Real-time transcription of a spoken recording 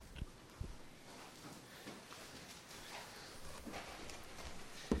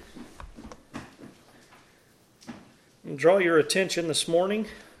draw your attention this morning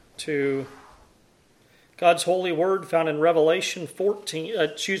to God's holy word found in Revelation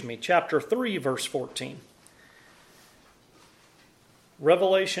chapter 3, verse 14.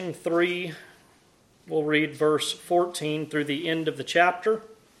 Revelation 3, we'll read verse 14 through the end of the chapter,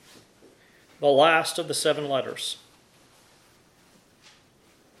 the last of the 7 letters.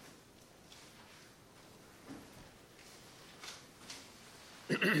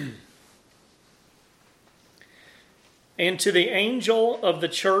 And to the angel of the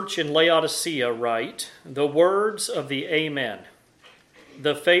church in Laodicea write, the words of the Amen,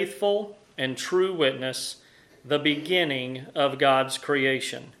 the faithful and true witness, the beginning of God's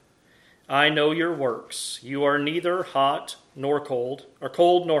creation. I know your works. You are neither hot nor cold, or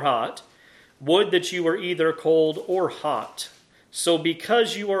cold nor hot. Would that you were either cold or hot. So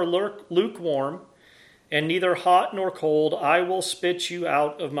because you are lukewarm and neither hot nor cold, I will spit you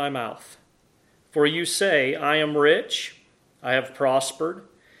out of my mouth. For you say, I am rich, I have prospered,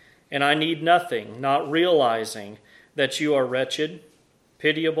 and I need nothing, not realizing that you are wretched,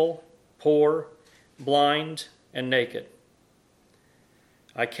 pitiable, poor, blind, and naked.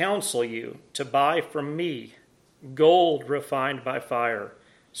 I counsel you to buy from me gold refined by fire,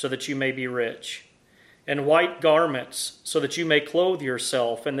 so that you may be rich, and white garments, so that you may clothe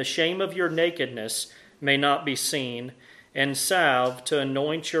yourself, and the shame of your nakedness may not be seen, and salve to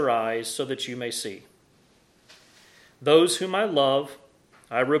anoint your eyes, so that you may see. Those whom I love,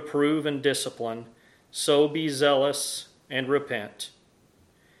 I reprove and discipline, so be zealous and repent.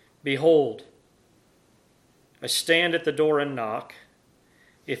 Behold, I stand at the door and knock.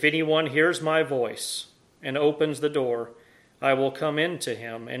 If anyone hears my voice and opens the door, I will come in to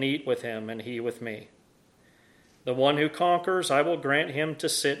him and eat with him and he with me. The one who conquers, I will grant him to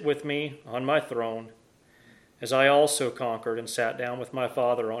sit with me on my throne, as I also conquered and sat down with my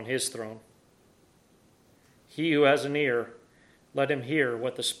Father on his throne. He who has an ear, let him hear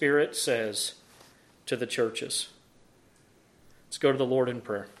what the Spirit says to the churches. Let's go to the Lord in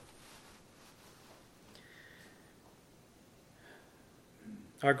prayer.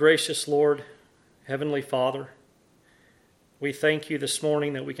 Our gracious Lord, Heavenly Father, we thank you this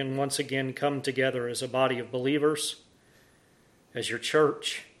morning that we can once again come together as a body of believers, as your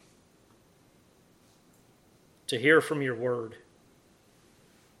church, to hear from your word.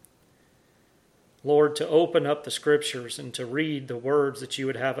 Lord, to open up the scriptures and to read the words that you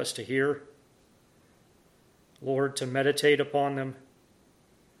would have us to hear. Lord, to meditate upon them.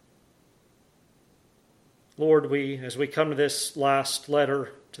 Lord, as we come to this last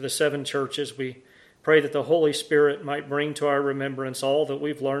letter to the 7 churches, we pray that the Holy Spirit might bring to our remembrance all that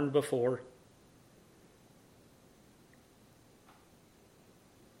we've learned before.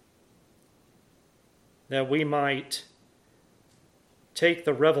 That we might take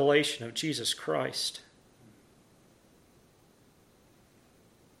the revelation of Jesus Christ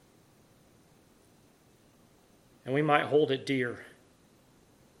and we might hold it dear.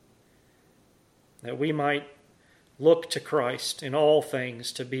 That we might look to Christ in all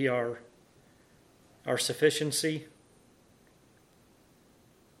things to be our sufficiency,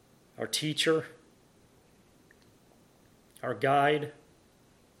 our teacher, our guide,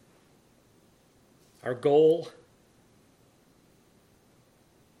 our goal.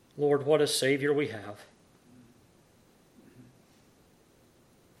 Lord, what a Savior we have.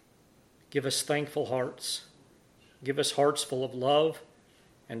 Give us thankful hearts. Give us hearts full of love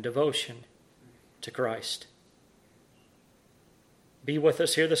and devotion to Christ. Be with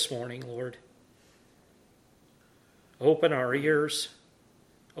us here this morning, Lord. Open our ears,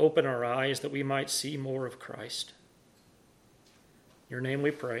 open our eyes that we might see more of Christ. In your name we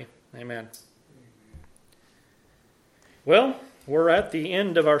pray. Amen. Well, we're at the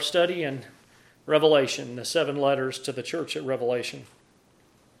end of our study in Revelation, the 7 letters to the church at Revelation,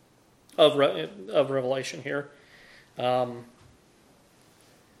 of Revelation here.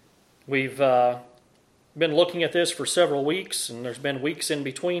 We've been looking at this for several weeks, and there's been weeks in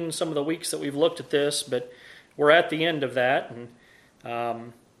between some of the weeks that we've looked at this, but we're at the end of that,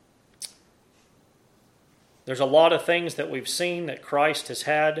 and there's a lot of things that we've seen that Christ has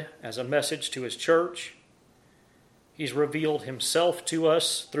had as a message to his church. He's revealed himself to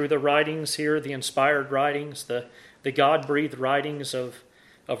us through the writings here, the inspired writings, the God-breathed writings of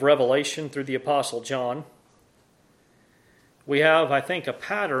Revelation through the Apostle John. We have, I think, a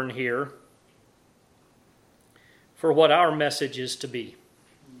pattern here for what our message is to be.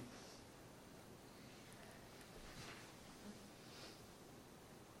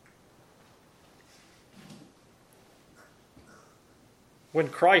 When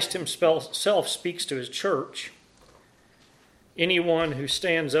Christ himself speaks to his church, anyone who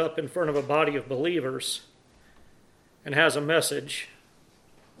stands up in front of a body of believers and has a message,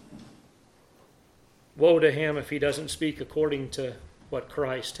 woe to him if he doesn't speak according to what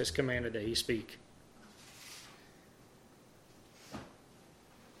Christ has commanded that he speak.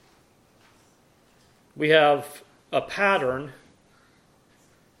 We have a pattern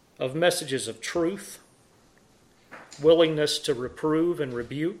of messages of truth, willingness to reprove and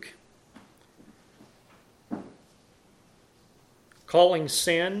rebuke, calling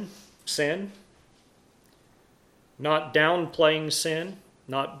sin, sin, not downplaying sin,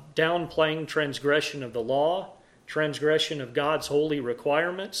 not downplaying transgression of the law, transgression of God's holy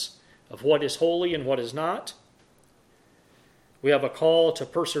requirements, of what is holy and what is not. We have a call to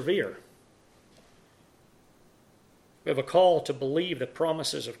persevere. We have a call to believe the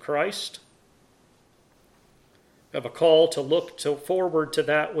promises of Christ. We have a call to look forward to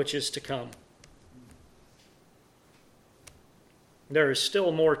that which is to come. There is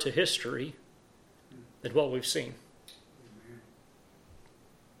still more to history than what we've seen.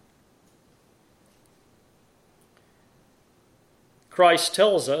 Christ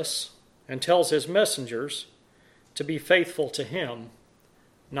tells us and tells his messengers to be faithful to him,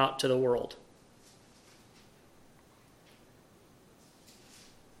 not to the world.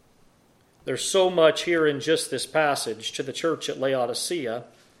 There's so much here in just this passage to the church at Laodicea.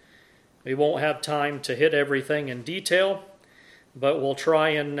 We won't have time to hit everything in detail, but we'll try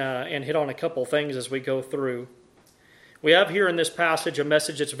and hit on a couple things as we go through. We have here in this passage a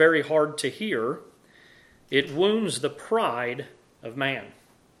message that's very hard to hear. It wounds the pride of man.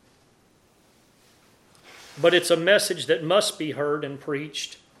 But it's a message that must be heard and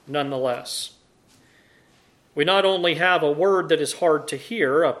preached nonetheless. We not only have a word that is hard to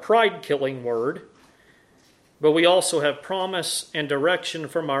hear, a pride-killing word, but we also have promise and direction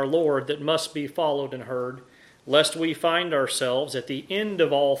from our Lord that must be followed and heard, lest we find ourselves at the end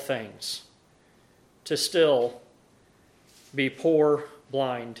of all things to still be poor,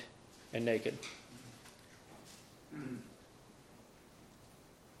 blind, and naked.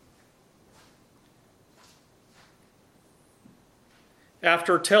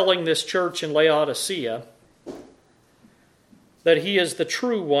 After telling this church in Laodicea that he is the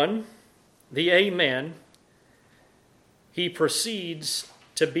true one, the Amen, he proceeds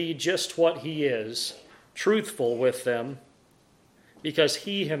to be just what he is, truthful with them, because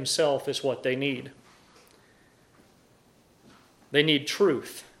he himself is what they need. They need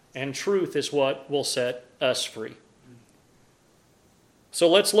truth, and truth is what will set us free. So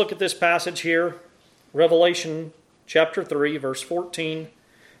let's look at this passage here, Revelation chapter 3, verse 14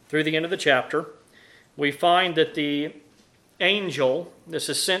 through the end of the chapter. We find that the angel, this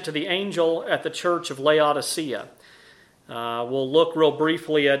is sent to the angel at the church of Laodicea. We'll look real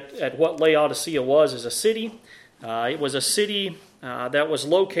briefly at what Laodicea was as a city. It was a city that was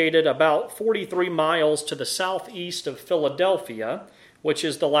located about 43 miles to the southeast of Philadelphia, which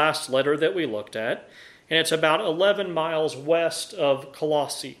is the last letter that we looked at, and it's about 11 miles west of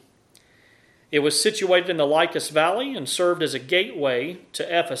Colossae. It was situated in the Lycus Valley and served as a gateway to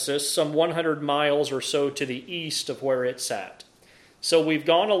Ephesus, some 100 miles or so to the east of where it sat. So we've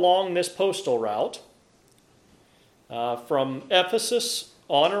gone along this postal route from Ephesus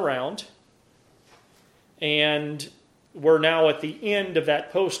on around, and we're now at the end of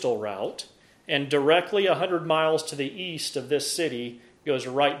that postal route, and directly 100 miles to the east of this city goes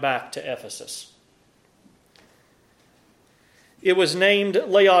right back to Ephesus. It was named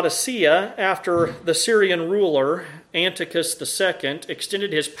Laodicea after the Syrian ruler Antiochus II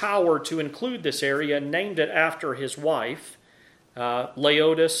extended his power to include this area and named it after his wife,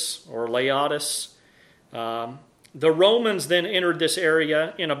 Laodice or Laodice. The Romans then entered this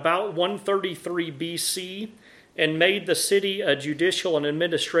area in about 133 BC and made the city a judicial and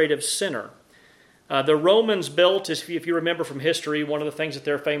administrative center. The Romans built, if you remember from history, one of the things that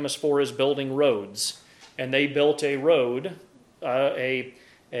they're famous for is building roads. And they built a road, a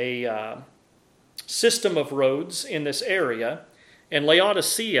system of roads in this area, and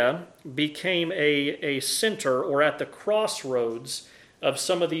Laodicea became a center or at the crossroads of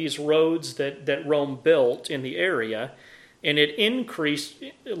some of these roads that Rome built in the area, and it increased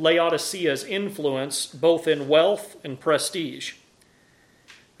Laodicea's influence both in wealth and prestige.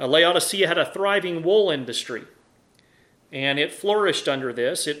 Laodicea had a thriving wool industry, and it flourished under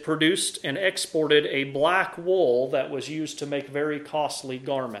this. It produced and exported a black wool that was used to make very costly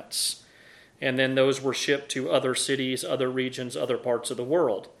garments. And then those were shipped to other cities, other regions, other parts of the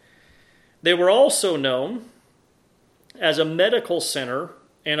world. They were also known as a medical center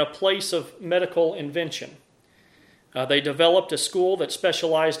and a place of medical invention. They developed a school that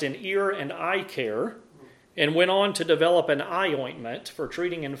specialized in ear and eye care and went on to develop an eye ointment for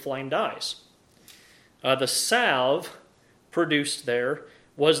treating inflamed eyes. The salve produced there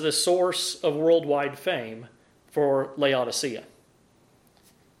was the source of worldwide fame for Laodicea.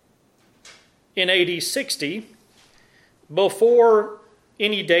 In AD 60, before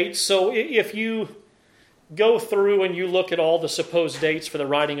any dates, so if you go through and you look at all the supposed dates for the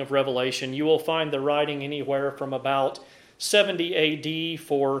writing of Revelation, you will find the writing anywhere from about 70 AD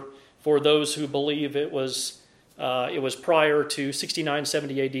for those who believe it was prior to 69,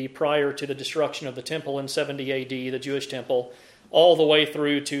 70 AD, prior to the destruction of the temple in 70 AD, the Jewish temple, all the way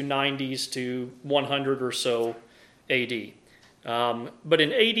through to 90s to 100 or so AD. But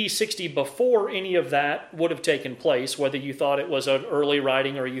in AD 60, before any of that would have taken place, whether you thought it was an early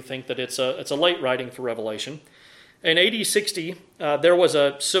writing or you think that it's a late writing for Revelation, in AD 60, there was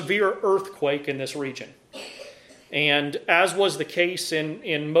a severe earthquake in this region. And as was the case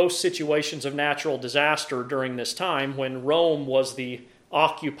in most situations of natural disaster during this time, when Rome was the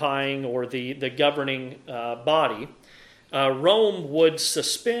occupying or the governing body, Rome would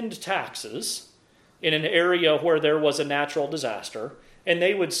suspend taxes in an area where there was a natural disaster, and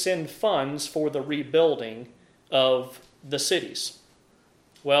they would send funds for the rebuilding of the cities.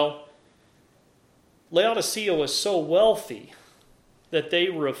 Well, Laodicea was so wealthy that they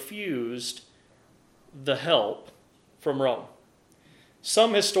refused the help from Rome.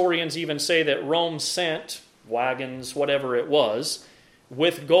 Some historians even say that Rome sent wagons, whatever it was,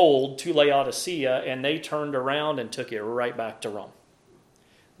 with gold to Laodicea, and they turned around and took it right back to Rome.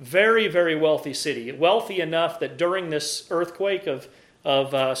 Very, very wealthy city. Wealthy enough that during this earthquake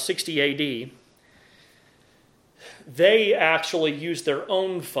of 60 AD, they actually used their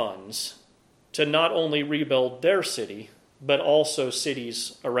own funds to not only rebuild their city, but also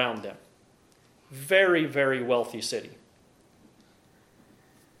cities around them. Very, very wealthy city.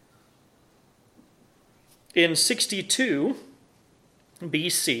 In 62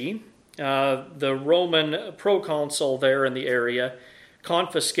 BC, the Roman proconsul there in the area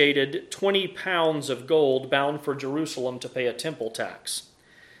confiscated 20 pounds of gold bound for Jerusalem to pay a temple tax.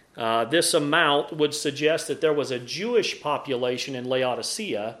 This amount would suggest that there was a Jewish population in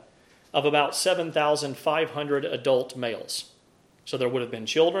Laodicea of about 7,500 adult males. So there would have been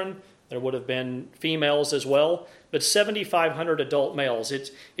children, there would have been females as well, but 7,500 adult males.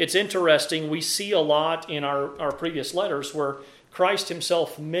 It's interesting, we see a lot in our previous letters where Christ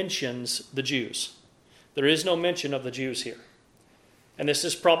himself mentions the Jews. There is no mention of the Jews here. And this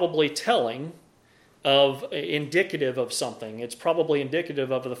is probably indicative of something. It's probably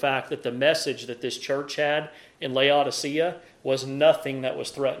indicative of the fact that the message that this church had in Laodicea was nothing that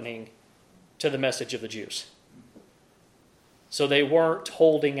was threatening to the message of the Jews. So they weren't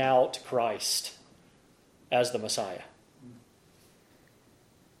holding out Christ as the Messiah.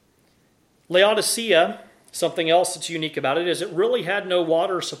 Laodicea, something else that's unique about it is it really had no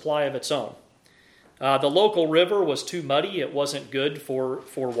water supply of its own. The local river was too muddy. It wasn't good for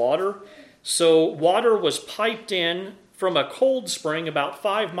water. So water was piped in from a cold spring about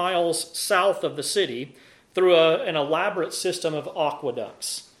 5 miles south of the city through an elaborate system of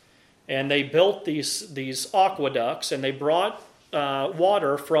aqueducts. And they built these aqueducts, and they brought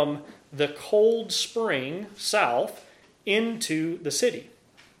water from the cold spring south into the city.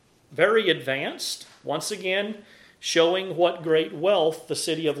 Very advanced, once again, showing what great wealth the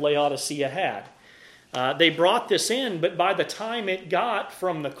city of Laodicea had. They brought this in, but by the time it got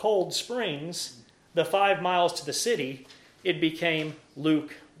from the cold springs, the 5 miles to the city, it became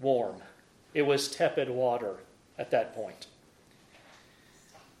lukewarm. It was tepid water at that point.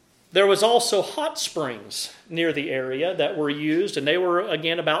 There was also hot springs near the area that were used, and they were,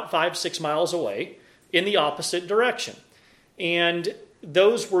 again, about 5-6 miles away in the opposite direction. And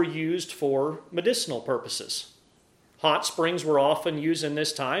those were used for medicinal purposes. Hot springs were often used in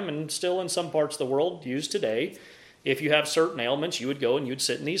this time, and still in some parts of the world used today. If you have certain ailments, you would go and you'd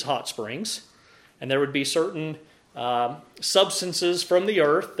sit in these hot springs, and there would be certain substances from the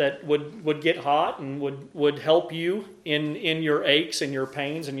earth that would get hot and would help you in your aches and your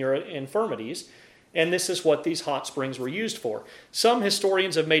pains and your infirmities. And this is what these hot springs were used for. Some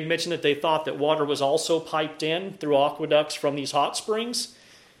historians have made mention that they thought that water was also piped in through aqueducts from these hot springs.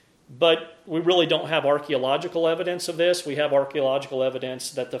 But we really don't have archaeological evidence of this. We have archaeological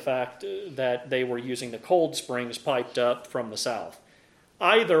evidence that the fact that they were using the cold springs piped up from the south.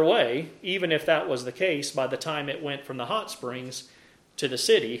 Either way, even if that was the case, by the time it went from the hot springs to the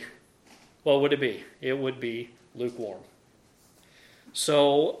city, what would it be? It would be lukewarm.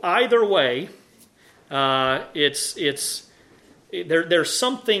 So either way, there's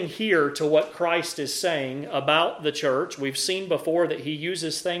something here to what Christ is saying about the church. We've seen before that he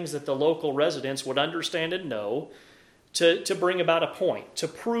uses things that the local residents would understand and know to bring about a point, to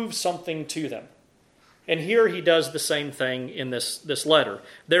prove something to them. And here he does the same thing in this letter.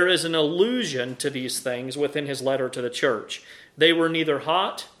 There is an allusion to these things within his letter to the church. They were neither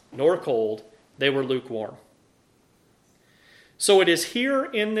hot nor cold. They were lukewarm. So it is here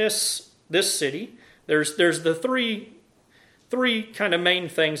in this city. There's the three kind of main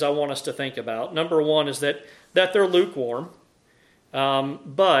things I want us to think about. Number one is that they're lukewarm.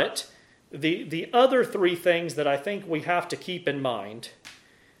 But the other three things that I think we have to keep in mind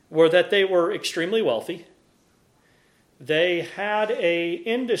were that they were extremely wealthy. They had an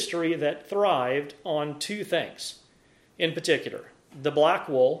industry that thrived on two things in particular: the black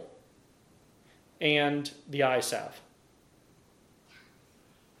wool and the eye salve.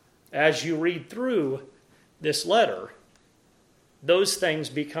 As you read through this letter, those things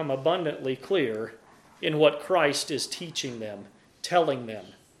become abundantly clear in what Christ is teaching them, telling them,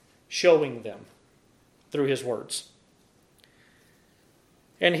 showing them through his words.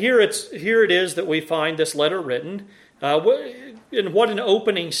 And here it is that we find this letter written. And what an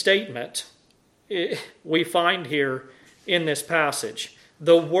opening statement we find here in this passage.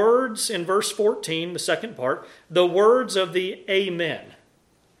 The words in verse 14, the second part, the words of the Amen,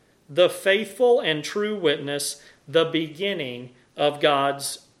 the faithful and true witness, the beginning of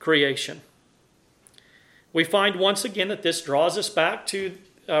God's creation. We find once again that this draws us back to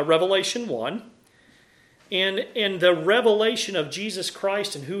Revelation 1 and the revelation of Jesus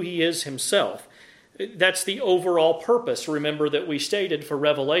Christ and who he is himself. That's the overall purpose, remember, that we stated for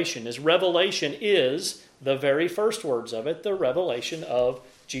Revelation. Revelation is, the very first words of it, the revelation of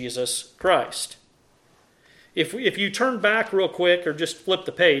Jesus Christ. If you turn back real quick, or just flip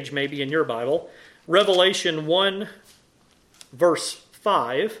the page maybe in your Bible, Revelation 1 verse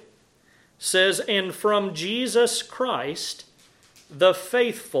 5 says, "And from Jesus Christ, the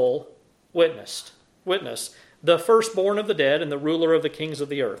faithful witness, the firstborn of the dead and the ruler of the kings of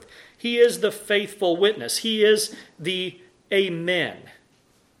the earth." He is the faithful witness. He is the Amen.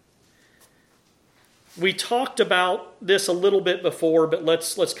 We talked about this a little bit before, but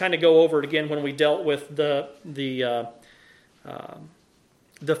let's kind of go over it again when we dealt with the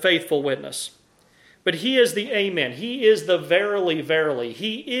faithful witness. But he is the Amen. He is the verily, verily.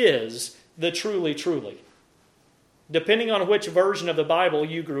 He is the truly, truly. Depending on which version of the Bible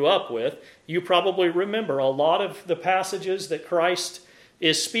you grew up with, you probably remember a lot of the passages that Christ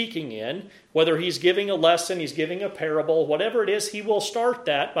is speaking in. Whether he's giving a lesson, he's giving a parable, whatever it is, he will start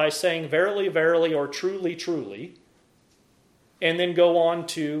that by saying verily, verily, or truly, truly, and then go on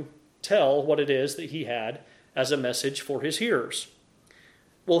to tell what it is that he had as a message for his hearers.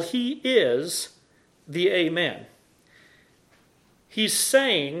 Well, he is the Amen. He's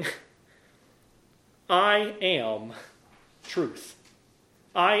saying, I am truth.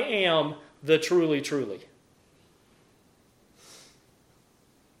 I am the truly, truly.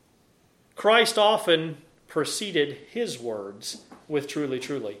 Christ often preceded his words with truly,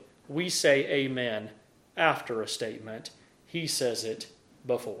 truly. We say amen after a statement. He says it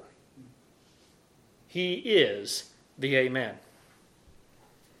before. He is the Amen.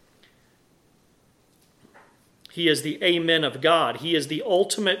 He is the Amen of God. He is the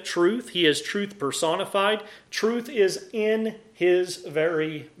ultimate truth. He is truth personified. Truth is in his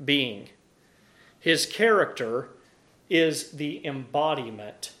very being. His character is the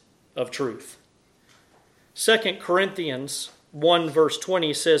embodiment of truth. 2 Corinthians 1 verse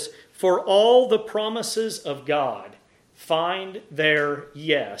 20 says, "For all the promises of God find their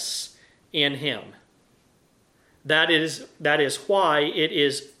yes in him." That is why it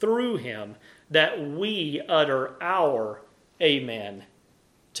is through him that we utter our amen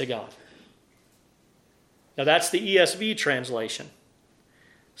to God. Now that's the ESV translation.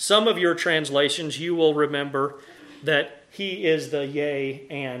 Some of your translations you will remember that he is the yea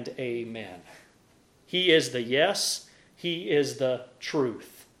and amen. He is the yes. He is the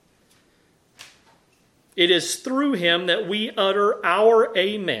truth. It is through him that we utter our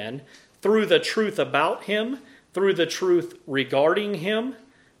amen, through the truth about him, through the truth regarding him,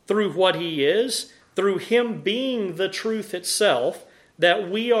 through what he is, through him being the truth itself, that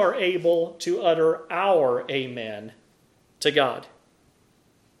we are able to utter our amen to God.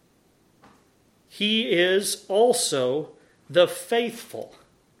 He is also the faithful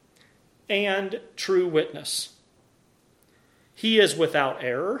and true witness. He is without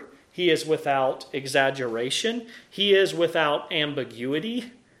error. He is without exaggeration. He is without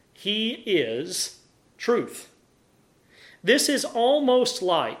ambiguity. He is truth. This is almost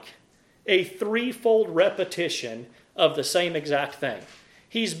like a threefold repetition of the same exact thing.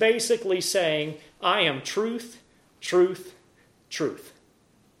 He's basically saying, I am truth, truth, truth.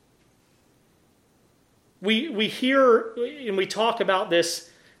 We hear and we talk about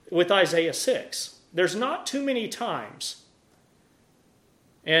this with Isaiah 6. there's not too many times,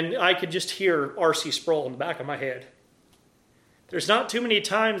 and I could just hear R.C. Sproul in the back of my head. There's not too many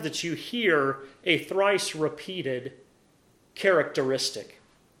times that you hear a thrice repeated characteristic,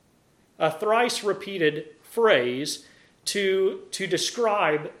 a thrice repeated phrase to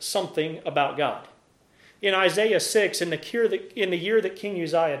describe something about God. In Isaiah 6, in the year that King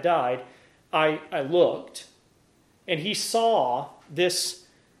Uzziah died, I looked, and he saw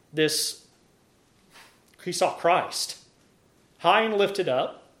he saw Christ, high and lifted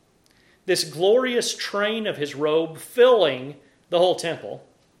up, this glorious train of his robe filling the whole temple.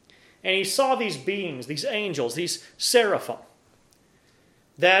 And he saw these beings, these angels, these seraphim,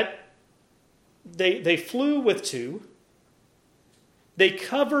 that they flew with two. They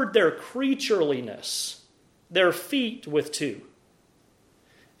covered their creatureliness, their feet with two.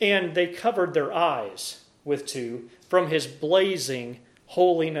 And they covered their eyes with two from his blazing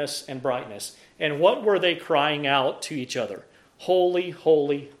holiness and brightness. And what were they crying out to each other? Holy,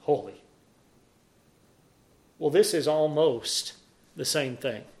 holy, holy. Well, this is almost the same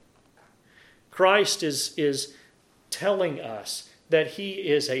thing. Christ is telling us that he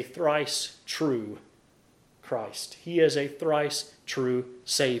is a thrice true Christ. He is a thrice true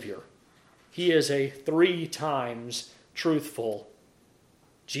Savior. He is a 3 times truthful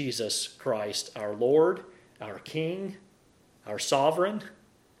Jesus Christ, our Lord, our King, our Sovereign,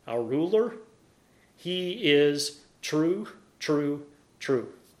 our Ruler. He is true, true, true.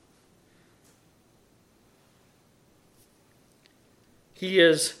 He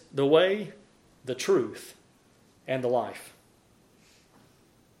is the way, the truth, and the life.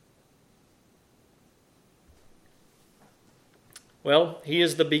 Well, he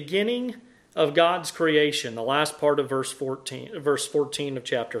is the beginning of God's creation, the last part of verse 14 of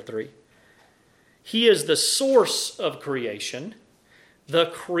chapter 3. He is the source of creation, the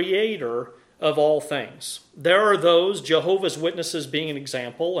creator of all things. There are those, Jehovah's Witnesses being an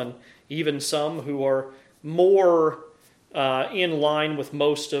example, and even some who are more in line with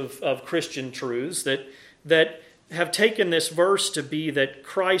most of Christian truths, that have taken this verse to be that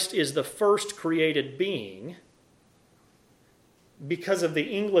Christ is the first created being because of the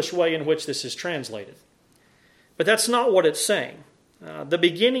English way in which this is translated. But that's not what it's saying. The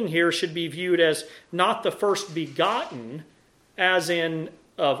beginning here should be viewed as not the first begotten, as in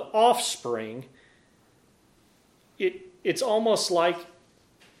of offspring. It's almost like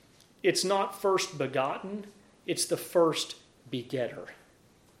it's not first begotten, it's the first begetter.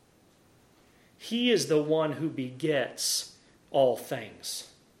 He is the one who begets all things.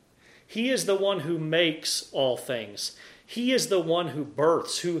 He is the one who makes all things. He is the one who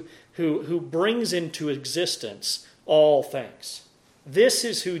births, who brings into existence all things. This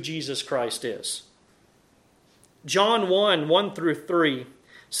is who Jesus Christ is. John 1 through 3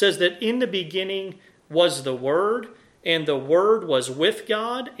 says that in the beginning was the Word, and the Word was with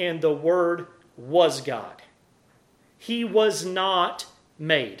God, and the Word was God. He was not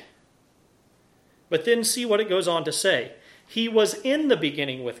made. But then see what it goes on to say. He was in the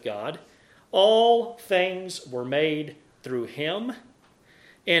beginning with God. All things were made through him,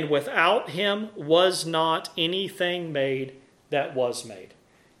 and without him was not anything made that was made.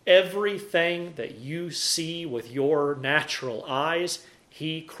 Everything that you see with your natural eyes,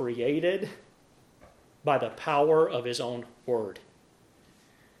 he created by the power of his own word.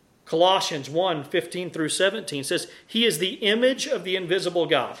 Colossians 1:15 through 17 says, he is the image of the invisible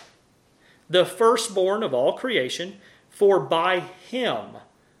God, the firstborn of all creation, for by him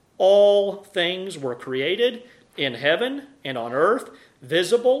all things were created, in heaven and on earth,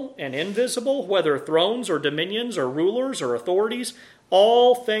 visible and invisible, whether thrones or dominions or rulers or authorities,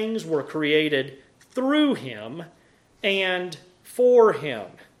 all things were created through him and for him.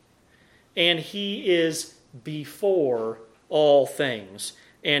 And he is before all things,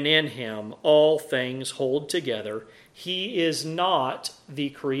 and in him all things hold together. He is not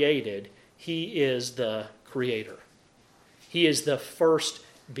the created, he is the creator. He is the first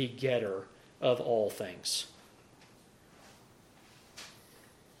begetter of all things.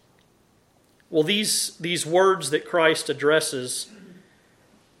 Well, these words that Christ addresses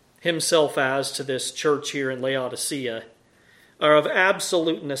himself as to this church here in Laodicea are of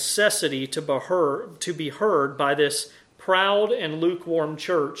absolute necessity to be heard by this proud and lukewarm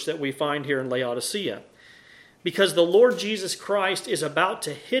church that we find here in Laodicea. Because the Lord Jesus Christ is about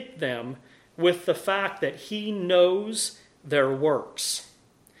to hit them with the fact that he knows their works.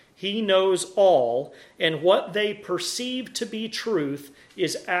 He knows all, and what they perceive to be truth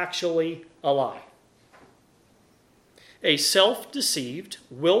is actually a lie. A self-deceived,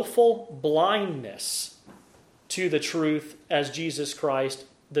 willful blindness to the truth as Jesus Christ,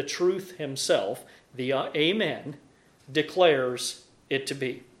 the truth himself, The Amen declares it to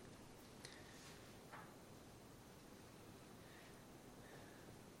be.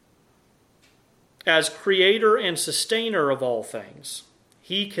 As creator and sustainer of all things,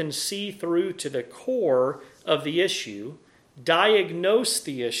 he can see through to the core of the issue, diagnose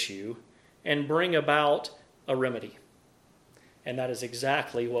the issue, and bring about a remedy. And that is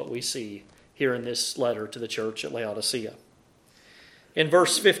exactly what we see here in this letter to the church at Laodicea. In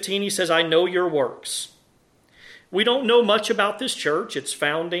verse 15, he says, I know your works. We don't know much about this church, its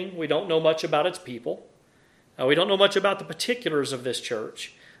founding. We don't know much about its people. We don't know much about the particulars of this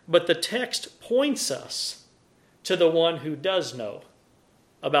church. But the text points us to the one who does know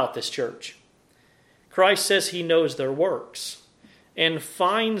about this church. Christ says he knows their works and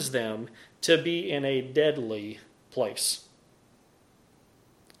finds them to be in a deadly place.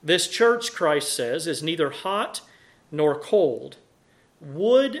 This church, Christ says, is neither hot nor cold.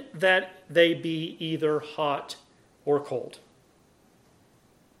 Would that they be either hot or cold.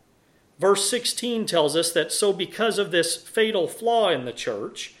 Verse 16 tells us that so because of this fatal flaw in the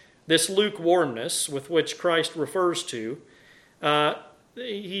church, this lukewarmness with which Christ refers to,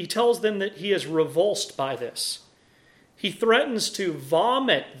 he tells them that he is revulsed by this. He threatens to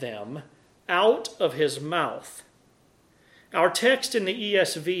vomit them out of his mouth. Our text in the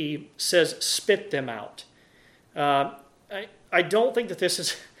ESV says spit them out. I don't think that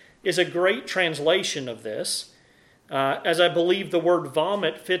this is a great translation of this, as I believe the word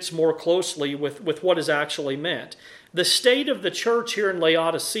vomit fits more closely with what is actually meant. The state of the church here in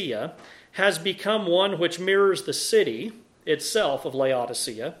Laodicea has become one which mirrors the city itself of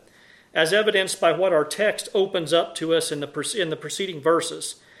Laodicea, as evidenced by what our text opens up to us in the preceding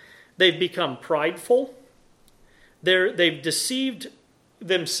verses. They've become prideful. They've deceived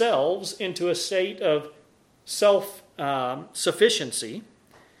themselves into a state of self-sufficiency.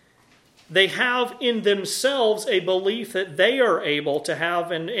 They have in themselves a belief that they are able to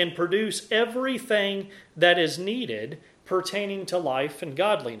have and produce everything that is needed pertaining to life and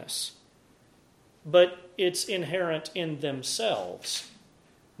godliness. But it's inherent in themselves,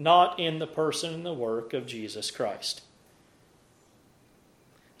 not in the person and the work of Jesus Christ.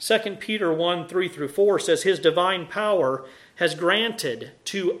 2 Peter 1, 3-4 says, His divine power has granted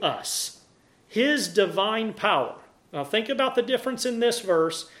to us. His divine power. Now think about the difference in this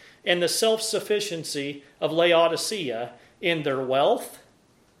verse and the self-sufficiency of Laodicea in their wealth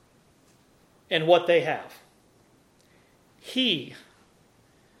and what they have.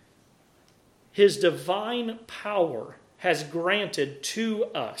 His divine power has granted to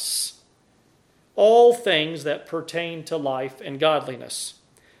us all things that pertain to life and godliness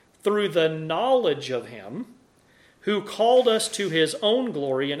through the knowledge of Him who called us to His own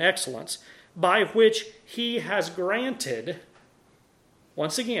glory and excellence, by which He has granted,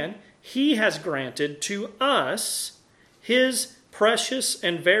 once again, He has granted to us His precious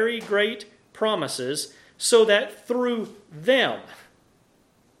and very great promises, so that through them,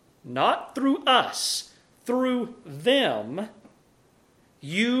 not through us, through them,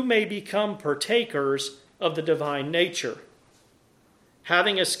 you may become partakers of the divine nature,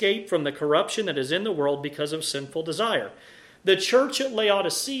 having escaped from the corruption that is in the world because of sinful desire. The church at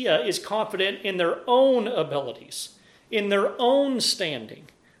Laodicea is confident in their own abilities, in their own standing,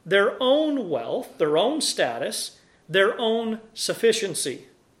 their own wealth, their own status, their own sufficiency.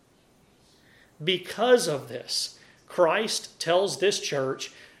 Because of this, Christ tells this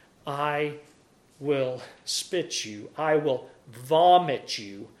church, I will spit you, I will vomit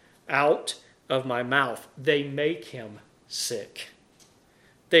you out of my mouth. They make him sick.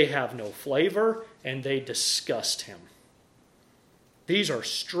 They have no flavor, and they disgust him. These are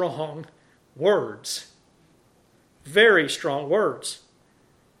strong words. Very strong words.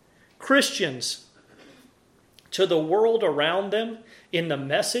 Christians, to the world around them, in the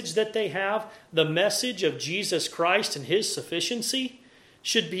message that they have, the message of Jesus Christ and His sufficiency,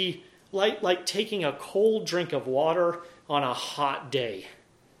 should be like taking a cold drink of water on a hot day.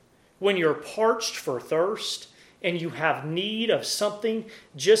 When you're parched for thirst and you have need of something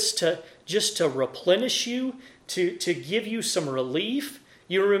just to replenish you, to give you some relief.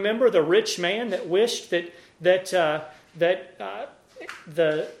 You remember the rich man that wished that the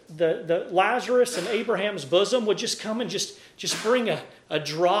Lazarus in Abraham's bosom would just come and just bring a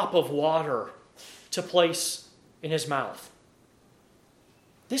drop of water to place in his mouth.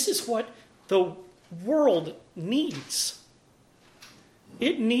 This is what the world needs.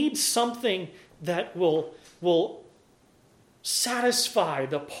 It needs something that will satisfy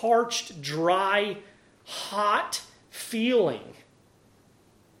the parched, dry, hot feeling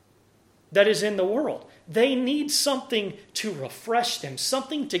that is in the world. They need something to refresh them,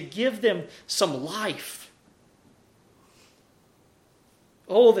 something to give them some life.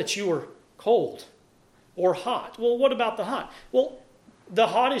 Oh, that you were cold or hot. Well, what about the hot? Well, the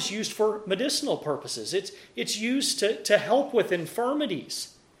hot is used for medicinal purposes. It's used to help with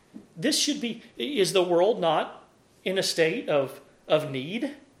infirmities. This should be, is the world not in a state of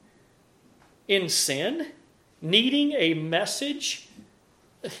need? In sin? Needing a message?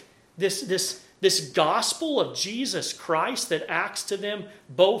 This gospel of Jesus Christ that acts to them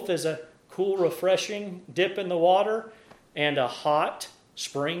both as a cool, refreshing dip in the water and a hot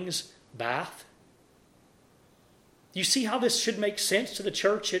springs bath. You see how this should make sense to the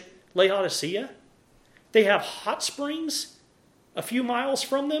church at Laodicea? They have hot springs a few miles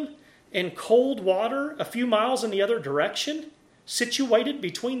from them and cold water a few miles in the other direction, situated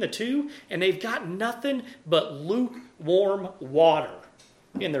between the two, and they've got nothing but lukewarm water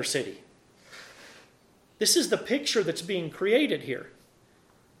in their city. This is the picture that's being created here.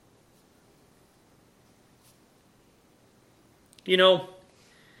 You know,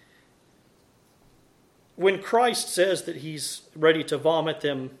 when Christ says that he's ready to vomit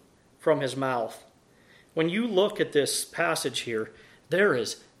them from his mouth, when you look at this passage here, there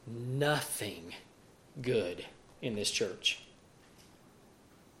is nothing good in this church.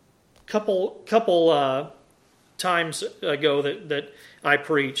 Couple times ago that I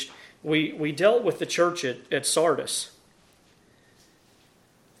preached, we dealt with the church at Sardis.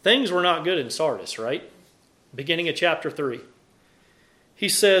 Things were not good in Sardis, right? Beginning of chapter 3. He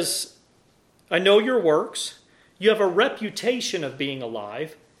says, I know your works. You have a reputation of being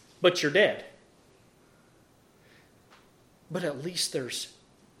alive, but you're dead. But at least there's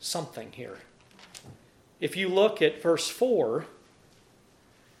something here. If you look at verse 4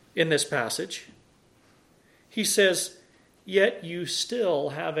 in this passage, he says, yet you still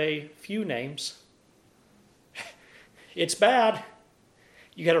have a few names. It's bad.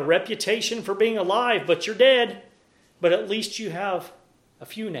 You got a reputation for being alive, but you're dead. But at least you have a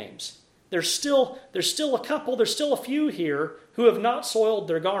few names. There's still a couple, there's still a few here who have not soiled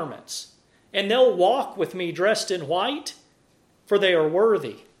their garments. And they'll walk with me dressed in white, for they are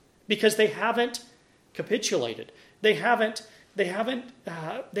worthy, because they haven't capitulated. They haven't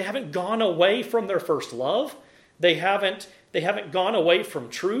gone away from their first love. They haven't gone away from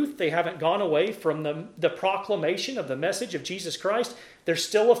truth. They haven't gone away from the proclamation of the message of Jesus Christ. There's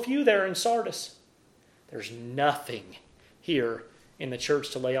still a few there in Sardis. There's nothing here in the church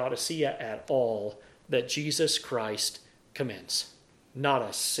to Laodicea at all that Jesus Christ commends. Not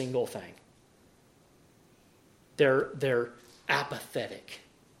a single thing. They're apathetic.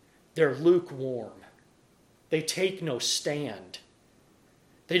 They're lukewarm. They take no stand.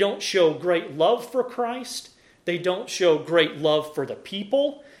 They don't show great love for Christ. They don't show great love for the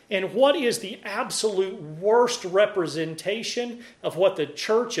people. And what is the absolute worst representation of what the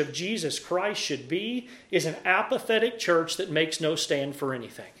church of Jesus Christ should be is an apathetic church that makes no stand for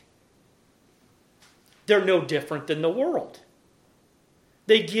anything. They're no different than the world.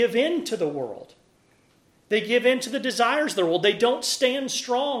 They give in to the world. They give in to the desires of the world. They don't stand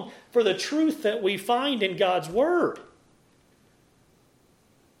strong for the truth that we find in God's Word.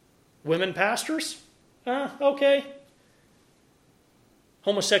 Women pastors? Okay.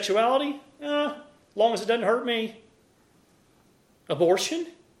 Homosexuality? As long as it doesn't hurt me. Abortion?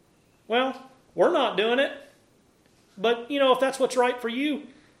 Well, we're not doing it. But, if that's what's right for you,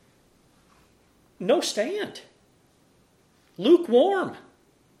 no stand. Lukewarm.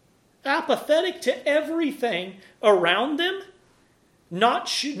 Apathetic to everything around them.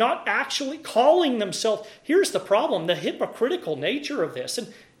 Not actually calling themselves. Here's the problem, the hypocritical nature of this.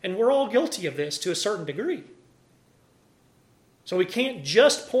 And we're all guilty of this to a certain degree. So we can't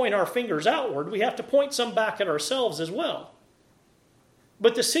just point our fingers outward. We have to point some back at ourselves as well.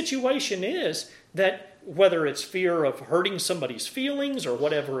 But the situation is that whether it's fear of hurting somebody's feelings or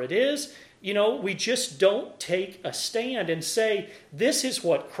whatever it is, we just don't take a stand and say, this is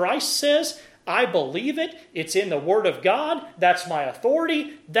what Christ says. I believe it. It's in the Word of God. That's my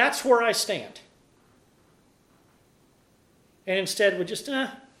authority. That's where I stand. And instead we just,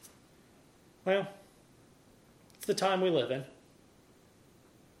 it's the time we live in.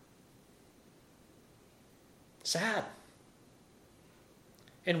 Sad.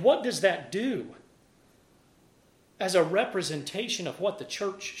 And what does that do as a representation of what the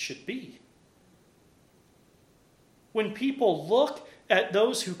church should be? When people look at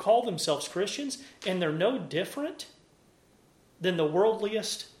those who call themselves Christians and they're no different than the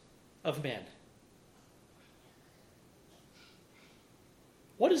worldliest of men.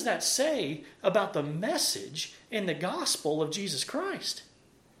 What does that say about the message and the gospel of Jesus Christ?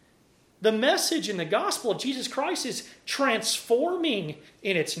 The message in the gospel of Jesus Christ is transforming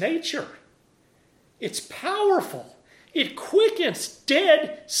in its nature. It's powerful. It quickens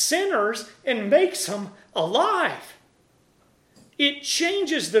dead sinners and makes them alive. It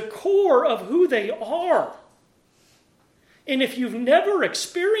changes the core of who they are. And if you've never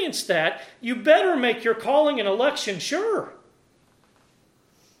experienced that, you better make your calling and election sure.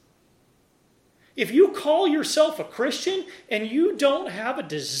 If you call yourself a Christian and you don't have a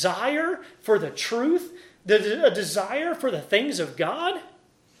desire for the truth, a desire for the things of God,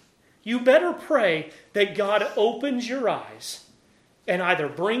 you better pray that God opens your eyes and either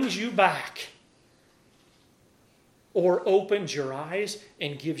brings you back or opens your eyes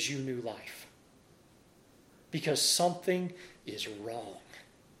and gives you new life. Because something is wrong.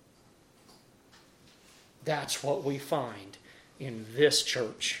 That's what we find in this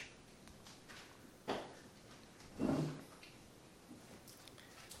church.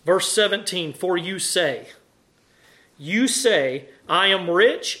 Verse 17, for you say, I am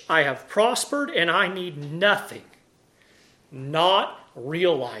rich, I have prospered, and I need nothing. Not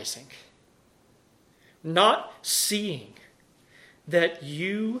realizing, not seeing that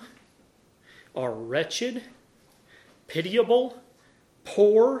you are wretched, pitiable,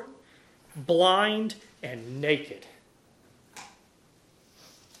 poor, blind, and naked.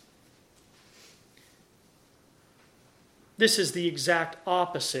 This is the exact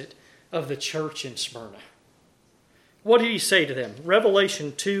opposite of the church in Smyrna. What did he say to them?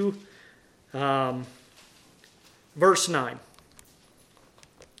 Revelation 2, verse 9.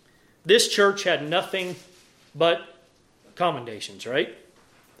 This church had nothing but commendations, right?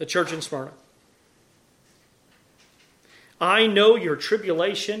 The church in Smyrna. I know your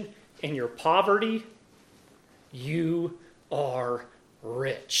tribulation and your poverty. You are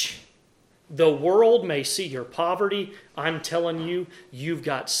rich. The world may see your poverty. I'm telling you, you've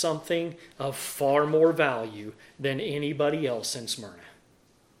got something of far more value than anybody else in Smyrna.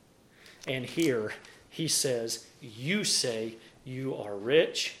 And here he says, you say you are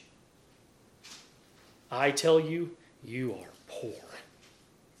rich. I tell you, you are poor.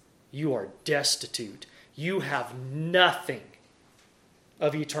 You are destitute. You have nothing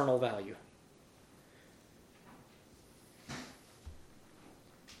of eternal value.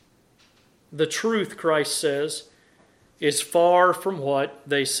 The truth, Christ says, is far from what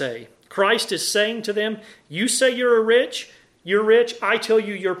they say. Christ is saying to them, you say you're rich, I tell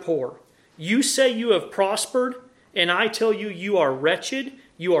you you're poor. You say you have prospered, and I tell you you are wretched,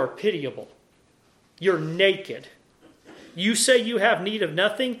 you are pitiable. You're naked. You say you have need of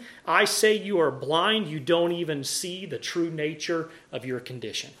nothing, I say you are blind, you don't even see the true nature of your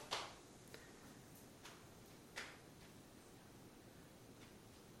condition.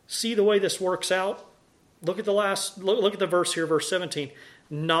 See the way this works out? Look at the verse here, verse 17.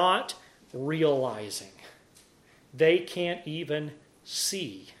 Not realizing. They can't even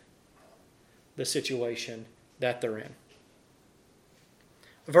see the situation that they're in.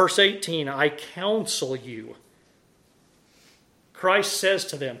 Verse 18, I counsel you. Christ says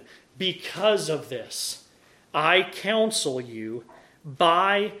to them, because of this, I counsel you,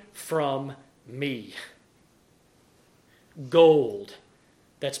 buy from me gold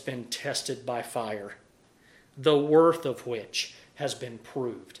that's been tested by fire, the worth of which has been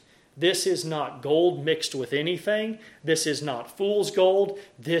proved. This is not gold mixed with anything. This is not fool's gold.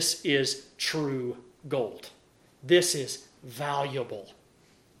 This is true gold. This is valuable.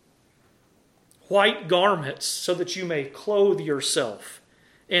 White garments so that you may clothe yourself,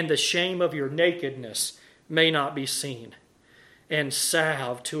 and the shame of your nakedness may not be seen, and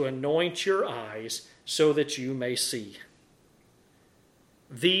salve to anoint your eyes so that you may see.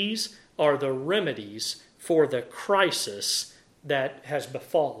 These are the remedies for the crisis that has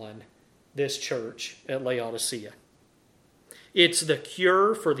befallen this church at Laodicea. It's the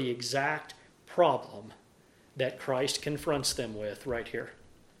cure for the exact problem that Christ confronts them with right here.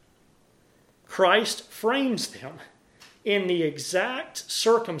 Christ frames them in the exact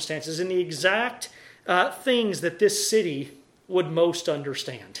circumstances, in the exact things that this city would most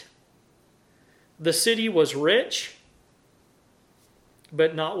understand. The city was rich,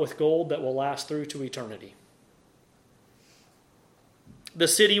 but not with gold that will last through to eternity. The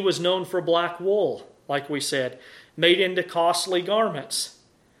city was known for black wool, like we said, made into costly garments,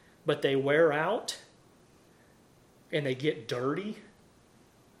 but they wear out and they get dirty.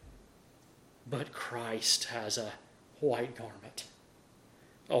 But Christ has a white garment.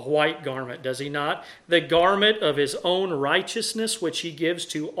 A white garment, does he not? The garment of his own righteousness, which he gives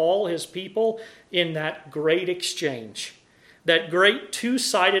to all his people in that great exchange. That great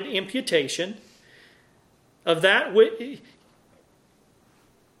two-sided imputation of that.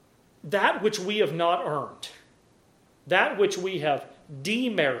 that which we have not earned, that which we have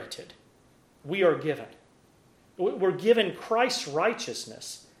demerited, we are given. We're given Christ's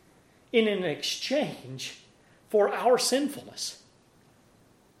righteousness in an exchange for our sinfulness.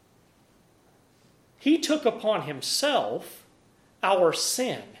 He took upon himself our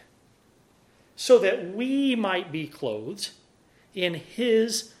sin so that we might be clothed in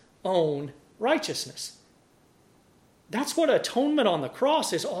his own righteousness. That's what atonement on the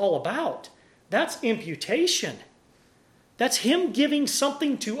cross is all about. That's imputation. That's him giving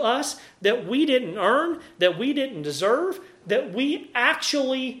something to us that we didn't earn, that we didn't deserve, that we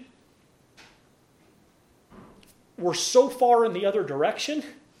actually were so far in the other direction.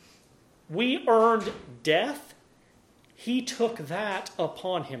 We earned death. He took that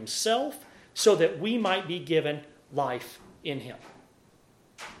upon himself so that we might be given life in him.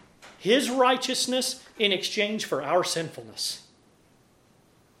 His righteousness in exchange for our sinfulness.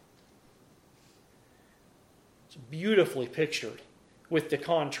 It's beautifully pictured with the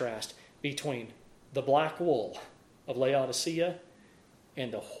contrast between the black wool of Laodicea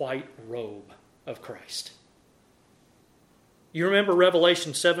and the white robe of Christ. You remember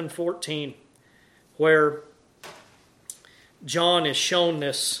Revelation 7:14, where John is shown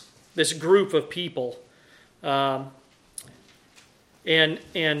this group of people, and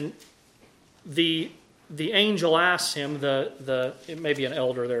the angel asks him, it may be an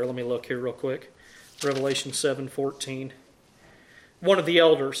elder there. Let me look here real quick. Revelation 7:14. One of the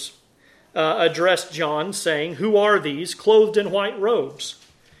elders addressed John, saying, "Who are these, clothed in white robes?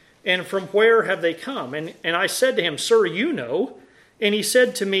 And from where have they come?" And I said to him, "Sir, you know." And he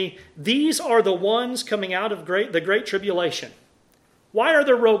said to me, "These are the ones coming out of the great tribulation." Why are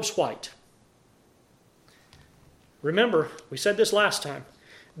their robes white? Remember, we said this last time.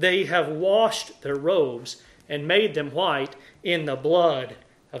 They have washed their robes and made them white in the blood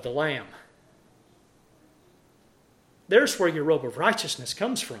of the Lamb. There's where your robe of righteousness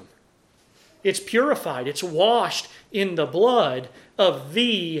comes from. It's purified. It's washed in the blood of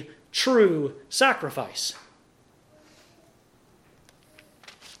the true sacrifice.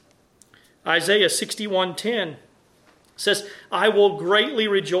 Isaiah 61:10 says, "I will greatly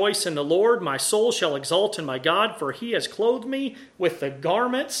rejoice in the Lord. My soul shall exult in my God, for he has clothed me with the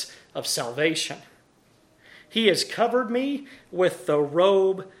garments of salvation. He has covered me with the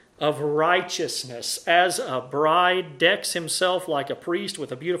robe of righteousness, as a bride decks himself like a priest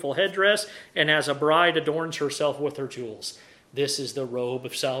with a beautiful headdress, and as a bride adorns herself with her jewels." This is the robe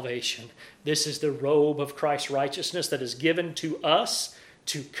of salvation. This is the robe of Christ's righteousness that is given to us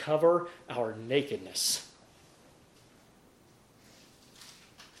to cover our nakedness.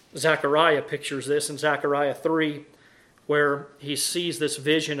 Zechariah pictures this in Zechariah 3, where he sees this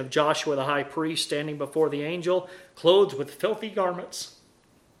vision of Joshua the high priest standing before the angel, clothed with filthy garments.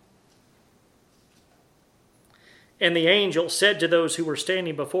 And the angel said to those who were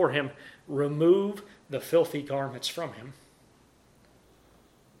standing before him, "Remove the filthy garments from him."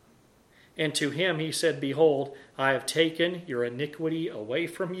 And to him he said, "Behold, I have taken your iniquity away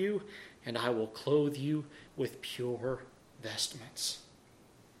from you, and I will clothe you with pure vestments."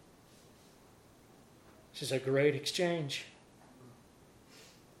 This is a great exchange.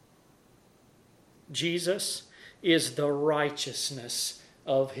 Jesus is the righteousness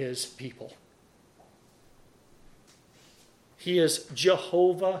of his people. He is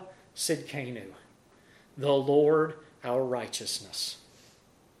Jehovah Sidkenu, the Lord our righteousness.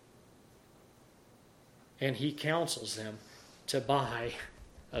 And he counsels them to buy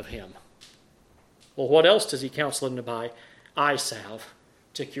of him. Well, what else does he counsel them to buy? Eye salve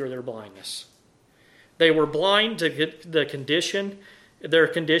to cure their blindness. They were blind to their condition,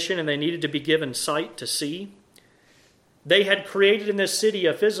 and they needed to be given sight to see. They had created in this city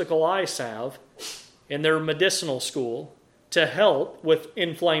a physical eye salve in their medicinal school to help with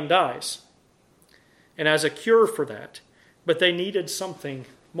inflamed eyes and as a cure for that. But they needed something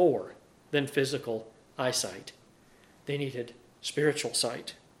more than physical eyesight. They needed spiritual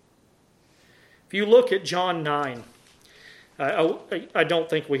sight. If you look at John 9, I don't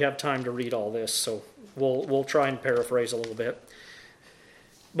think we have time to read all this, so we'll try and paraphrase a little bit.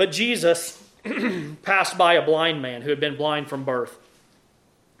 But Jesus passed by a blind man who had been blind from birth.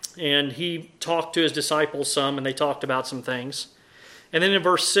 And he talked to his disciples some, and they talked about some things. And then in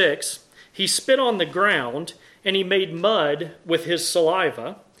verse 6, he spit on the ground, and he made mud with his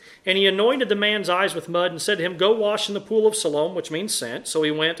saliva. And he anointed the man's eyes with mud and said to him, "Go wash in the pool of Siloam," which means sent. So he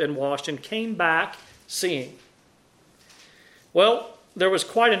went and washed and came back seeing. Well, there was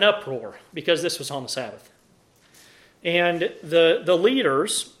quite an uproar because this was on the Sabbath. And the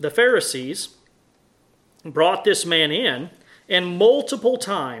leaders, the Pharisees, brought this man in and multiple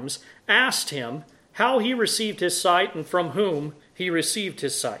times asked him how he received his sight and from whom he received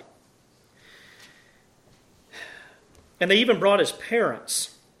his sight. And they even brought his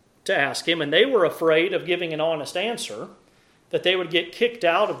parents to ask him, and they were afraid of giving an honest answer, that they would get kicked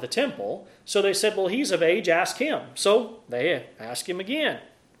out of the temple. So they said, well, he's of age, ask him. So they asked him again.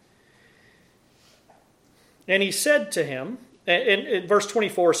 And he said to him, in verse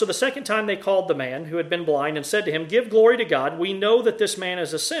 24, so the second time they called the man who had been blind and said to him, give glory to God. We know that this man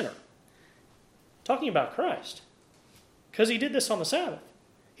is a sinner. Talking about Christ. Because he did this on the Sabbath.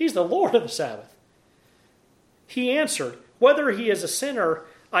 He's the Lord of the Sabbath. He answered, whether he is a sinner,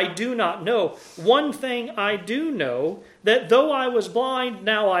 I do not know. One thing I do know, that though I was blind,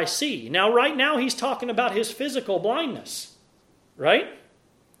 now I see. Now, right now, he's talking about his physical blindness. Right?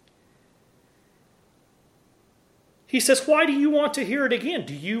 He says, why do you want to hear it again?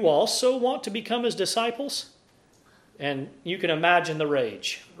 Do you also want to become his disciples? And you can imagine the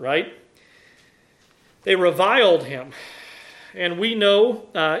rage, right? They reviled him. And we know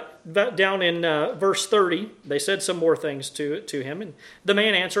that down in verse 30, they said some more things to him. And the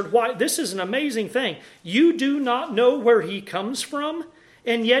man answered, why, this is an amazing thing. You do not know where he comes from,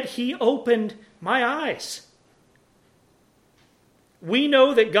 and yet he opened my eyes. We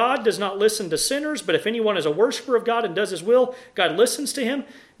know that God does not listen to sinners, but if anyone is a worshiper of God and does his will, God listens to him.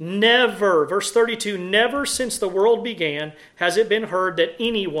 Never, verse 32, never since the world began has it been heard that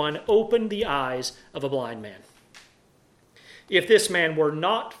anyone opened the eyes of a blind man. If this man were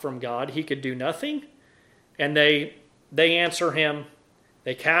not from God, he could do nothing. And they answer him,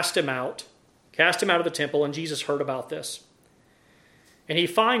 they cast him out of the temple, and Jesus heard about this. And he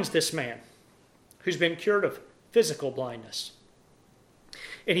finds this man who's been cured of physical blindness.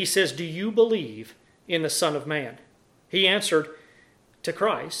 And he says, do you believe in the Son of Man? He answered to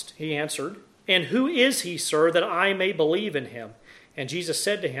Christ, he answered, and who is he, sir, that I may believe in him? And Jesus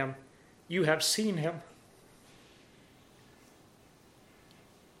said to him, you have seen him.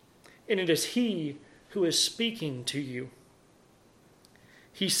 And it is he who is speaking to you.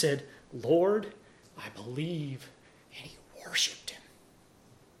 He said, Lord, I believe. And he worshipped him.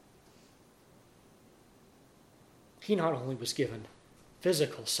 He not only was given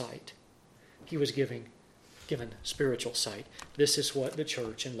physical sight, he was given spiritual sight. This is what the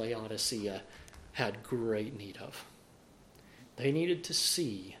church in Laodicea had great need of. They needed to